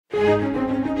The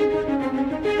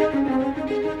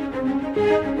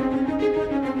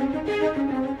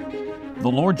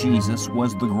Lord Jesus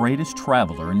was the greatest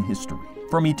traveler in history.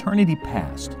 From eternity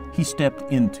past, He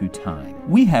stepped into time.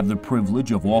 We have the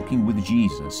privilege of walking with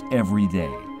Jesus every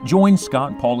day. Join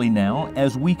Scott Pauley now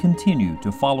as we continue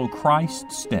to follow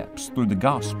Christ's steps through the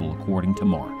Gospel according to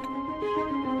Mark.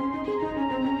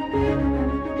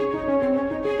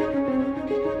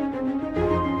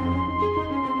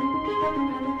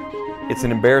 It's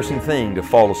an embarrassing thing to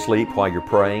fall asleep while you're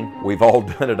praying. We've all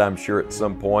done it, I'm sure, at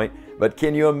some point. But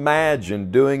can you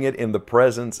imagine doing it in the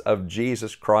presence of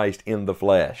Jesus Christ in the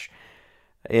flesh?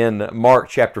 In Mark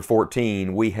chapter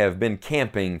 14, we have been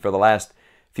camping for the last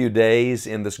few days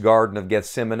in this Garden of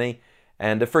Gethsemane.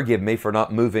 And forgive me for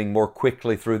not moving more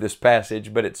quickly through this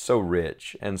passage, but it's so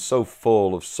rich and so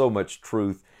full of so much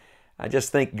truth. I just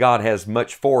think God has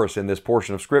much for us in this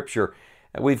portion of Scripture.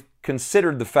 We've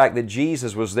considered the fact that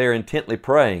Jesus was there intently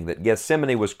praying, that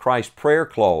Gethsemane was Christ's prayer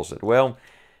closet. Well,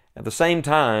 at the same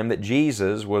time that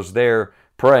Jesus was there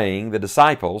praying, the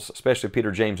disciples, especially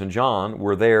Peter, James, and John,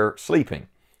 were there sleeping.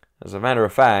 As a matter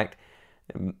of fact,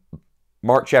 in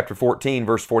Mark chapter 14,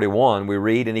 verse 41, we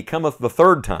read, "And He cometh the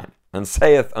third time, and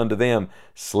saith unto them,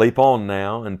 Sleep on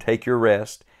now, and take your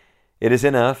rest. It is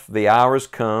enough, the hour is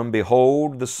come.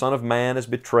 Behold, the Son of Man is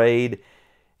betrayed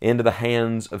into the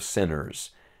hands of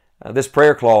sinners." This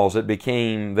prayer closet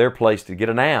became their place to get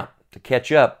a nap, to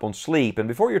catch up on sleep. And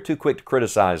before you're too quick to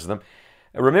criticize them,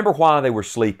 remember why they were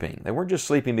sleeping. They weren't just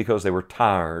sleeping because they were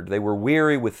tired. They were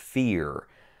weary with fear.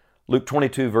 Luke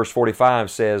 22, verse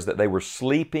 45 says that they were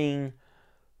sleeping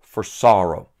for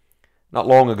sorrow. Not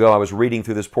long ago, I was reading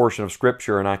through this portion of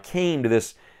Scripture, and I came to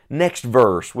this next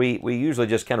verse. We usually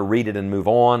just kind of read it and move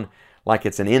on like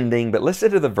it's an ending, but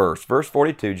listen to the verse. Verse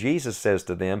 42, Jesus says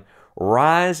to them,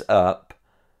 "Rise up,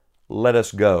 let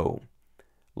us go.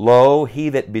 Lo, he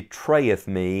that betrayeth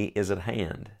me is at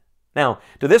hand." Now,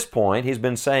 to this point, He's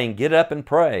been saying, get up and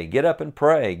pray, get up and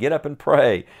pray, get up and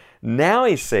pray. Now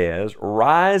He says,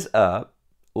 rise up,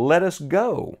 let us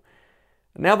go.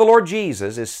 Now the Lord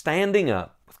Jesus is standing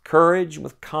up with courage and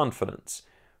with confidence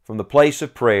from the place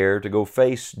of prayer to go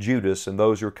face Judas and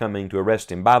those who are coming to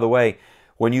arrest Him. By the way,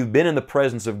 when you've been in the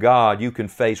presence of God, you can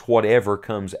face whatever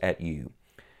comes at you.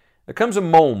 There comes a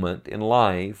moment in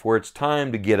life where it's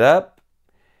time to get up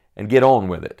and get on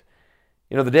with it.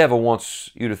 You know, the devil wants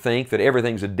you to think that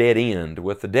everything's a dead end.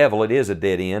 With the devil, it is a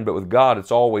dead end, but with God,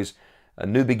 it's always a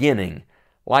new beginning.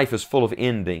 Life is full of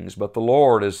endings, but the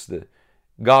Lord is the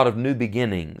God of new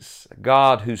beginnings, a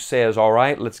God who says, all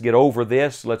right, let's get over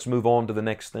this, let's move on to the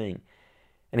next thing.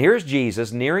 And here's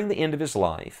Jesus nearing the end of His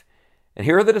life, and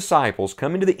here are the disciples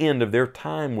coming to the end of their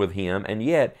time with Him, and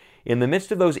yet, in the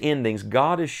midst of those endings,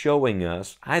 God is showing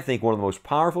us, I think, one of the most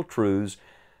powerful truths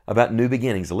about new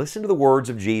beginnings. Listen to the words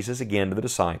of Jesus again to the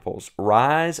disciples.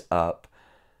 Rise up,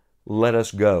 let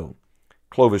us go.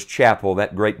 Clovis Chappell,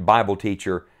 that great Bible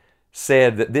teacher,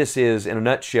 said that this is, in a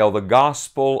nutshell, the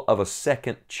gospel of a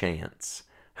second chance.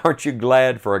 Aren't you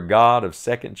glad for a God of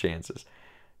second chances?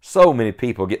 So many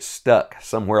people get stuck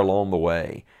somewhere along the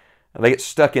way. They get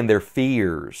stuck in their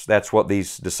fears. That's what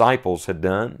these disciples had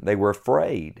done. They were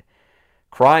afraid.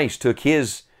 Christ took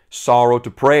His sorrow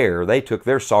to prayer. They took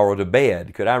their sorrow to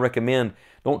bed. Could I recommend,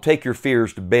 don't take your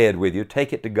fears to bed with you.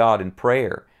 Take it to God in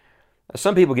prayer.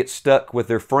 Some people get stuck with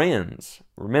their friends.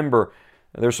 Remember,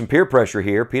 there's some peer pressure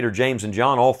here. Peter, James, and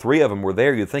John, all three of them were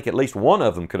there. You'd think at least one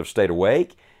of them could have stayed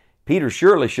awake. Peter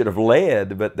surely should have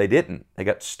led, but they didn't. They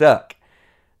got stuck.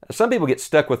 Some people get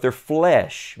stuck with their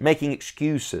flesh, making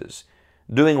excuses,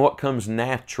 doing what comes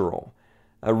natural,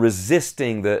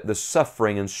 resisting the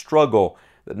suffering and struggle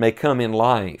that may come in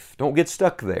life. Don't get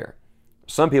stuck there.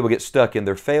 Some people get stuck in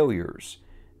their failures.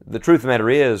 The truth of the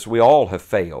matter is, we all have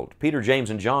failed. Peter,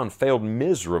 James, and John failed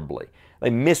miserably.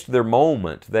 They missed their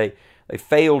moment. They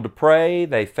failed to pray.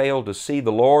 They failed to see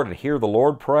the Lord and hear the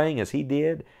Lord praying as He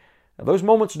did. Now, those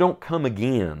moments don't come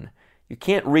again. You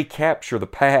can't recapture the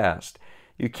past.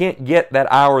 You can't get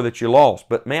that hour that you lost.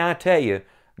 But may I tell you,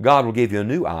 God will give you a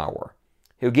new hour.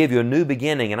 He'll give you a new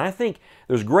beginning. And I think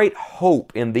there's great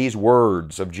hope in these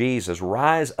words of Jesus.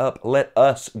 Rise up, let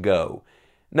us go.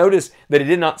 Notice that He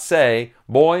did not say,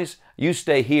 boys, you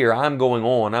stay here, I'm going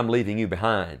on, I'm leaving you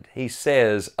behind. He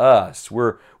says us,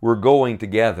 we're going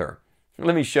together.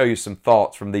 Let me show you some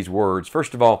thoughts from these words.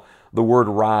 First of all, the word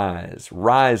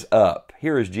rise up.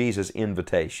 Here is Jesus'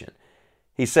 invitation.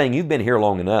 He's saying, you've been here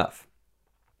long enough.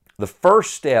 The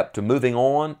first step to moving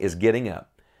on is getting up.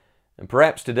 And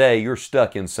perhaps today you're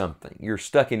stuck in something. You're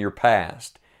stuck in your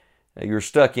past. You're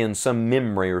stuck in some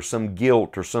memory or some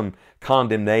guilt or some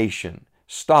condemnation.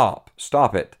 Stop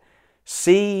it.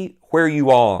 See where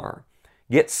you are.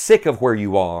 Get sick of where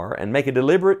you are and make a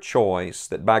deliberate choice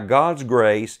that by God's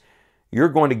grace, you're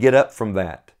going to get up from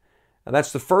that. And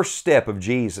that's the first step of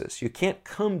Jesus. You can't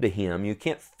come to Him, you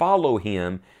can't follow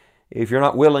Him if you're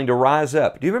not willing to rise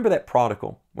up. Do you remember that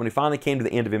prodigal when he finally came to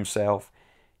the end of himself?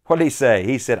 What did he say?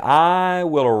 He said, I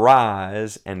will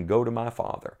arise and go to my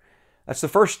Father. That's the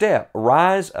first step.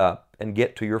 Rise up and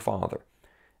get to your Father.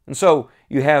 And so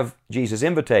you have Jesus'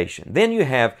 invitation. Then you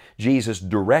have Jesus'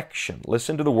 direction.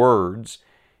 Listen to the words.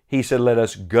 He said, let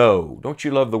us go. Don't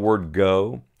you love the word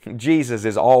go? Jesus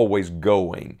is always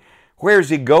going. Where's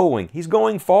He going? He's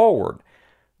going forward.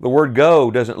 The word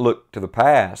go doesn't look to the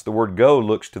past. The word go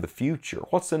looks to the future.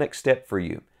 What's the next step for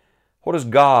you? What does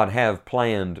God have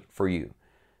planned for you?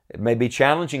 It may be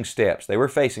challenging steps. They were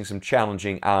facing some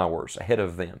challenging hours ahead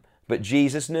of them. But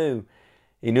Jesus knew.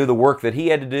 He knew the work that He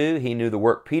had to do. He knew the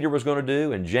work Peter was going to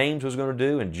do, and James was going to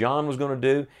do, and John was going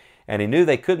to do. And He knew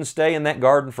they couldn't stay in that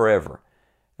garden forever.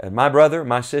 And my brother,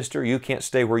 my sister, you can't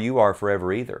stay where you are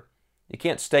forever either. You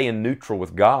can't stay in neutral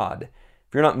with God.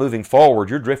 If you're not moving forward,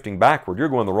 you're drifting backward. You're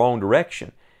going the wrong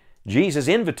direction. Jesus'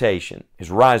 invitation is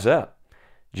rise up.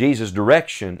 Jesus'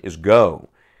 direction is go.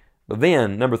 But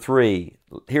then, number 3,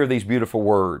 hear these beautiful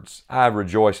words. I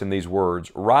rejoice in these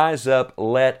words. Rise up,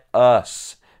 let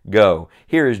us go.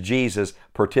 Here is Jesus'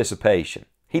 participation.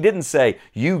 He didn't say,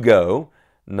 you go.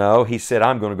 No, He said,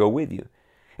 I'm going to go with you.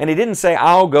 And He didn't say,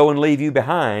 I'll go and leave you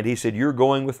behind. He said, you're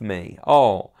going with me.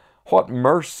 Oh, what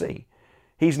mercy.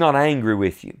 He's not angry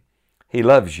with you. He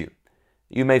loves you.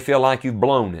 You may feel like you've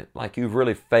blown it, like you've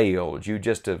really failed. You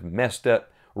just have messed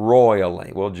up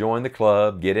royally. Well, join the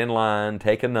club, get in line,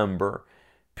 take a number.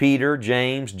 Peter,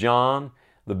 James, John,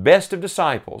 the best of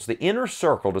disciples, the inner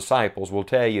circle disciples will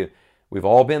tell you, we've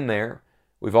all been there.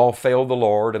 We've all failed the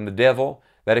Lord. And the devil,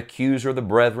 that accuser of the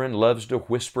brethren, loves to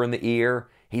whisper in the ear.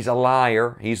 He's a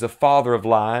liar. He's the father of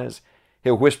lies.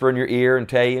 He'll whisper in your ear and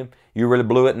tell you, you really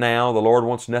blew it now. The Lord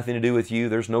wants nothing to do with you.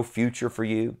 There's no future for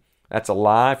you. That's a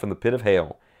lie from the pit of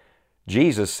hell.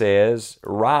 Jesus says,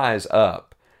 rise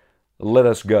up, let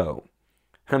us go.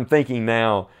 I'm thinking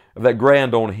now of that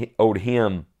grand old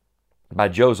hymn by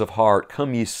Joseph Hart,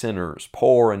 Come Ye Sinners,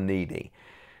 Poor and Needy.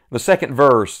 The second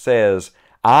verse says,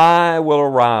 I will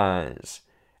arise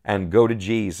and go to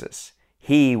Jesus.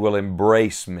 He will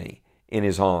embrace me in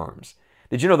His arms.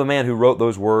 Did you know the man who wrote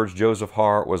those words, Joseph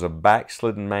Hart, was a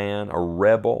backslidden man, a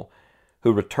rebel,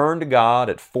 who returned to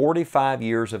God at 45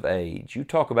 years of age. You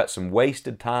talk about some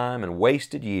wasted time and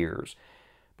wasted years.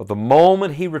 But the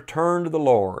moment he returned to the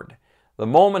Lord, the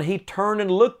moment he turned and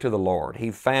looked to the Lord,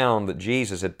 he found that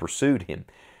Jesus had pursued him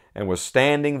and was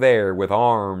standing there with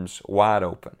arms wide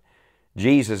open.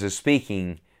 Jesus is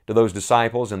speaking to those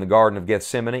disciples in the Garden of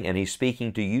Gethsemane, and He's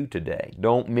speaking to you today.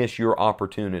 Don't miss your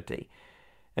opportunity.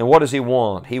 And what does He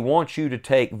want? He wants you to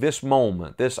take this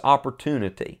moment, this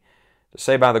opportunity, to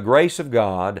say, by the grace of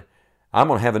God, I'm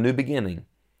going to have a new beginning.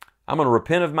 I'm going to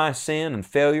repent of my sin and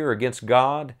failure against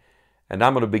God, and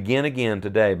I'm going to begin again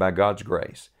today by God's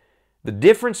grace. The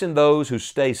difference in those who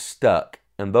stay stuck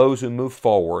and those who move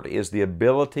forward is the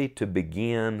ability to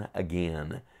begin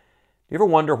again. You ever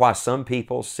wonder why some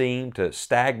people seem to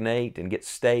stagnate and get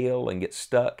stale and get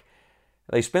stuck?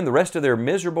 They spend the rest of their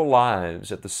miserable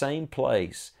lives at the same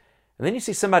place. And then you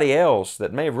see somebody else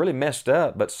that may have really messed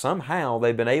up, but somehow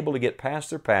they've been able to get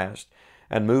past their past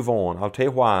and move on. I'll tell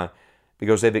you why.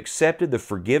 Because they've accepted the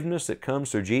forgiveness that comes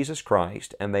through Jesus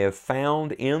Christ, and they have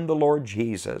found in the Lord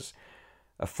Jesus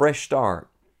a fresh start.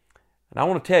 And I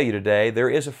want to tell you today, there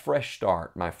is a fresh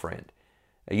start, my friend.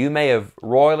 You may have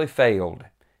royally failed.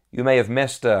 You may have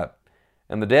messed up.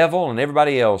 And the devil and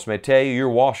everybody else may tell you you're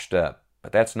washed up.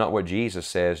 But that's not what Jesus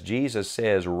says. Jesus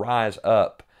says, rise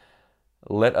up.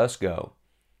 Let us go.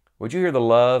 Would you hear the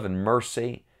love and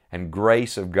mercy and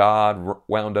grace of God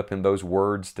wound up in those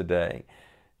words today?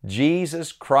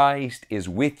 Jesus Christ is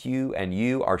with you, and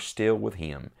you are still with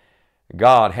Him.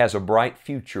 God has a bright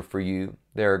future for you.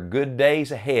 There are good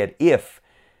days ahead if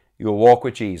you'll walk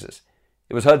with Jesus.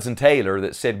 It was Hudson Taylor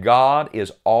that said, God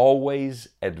is always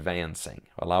advancing.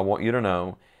 Well, I want you to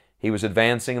know He was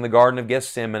advancing in the Garden of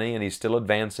Gethsemane, and He's still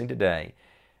advancing today.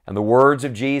 And the words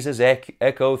of Jesus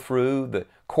echo through the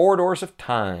corridors of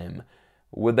time.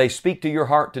 Would they speak to your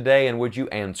heart today, and would you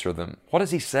answer them? What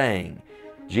is He saying?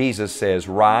 Jesus says,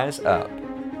 rise up,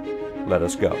 let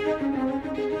us go.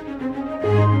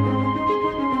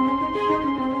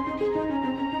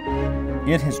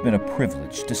 It has been a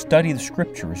privilege to study the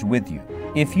Scriptures with you.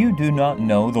 If you do not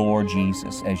know the Lord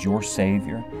Jesus as your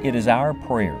Savior, it is our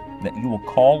prayer that you will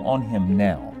call on Him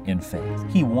now in faith.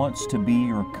 He wants to be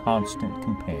your constant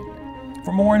companion.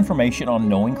 For more information on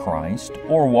knowing Christ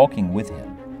or walking with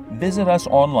Him, visit us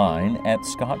online at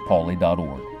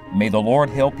scottpauley.org. May the Lord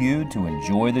help you to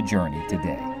enjoy the journey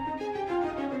today.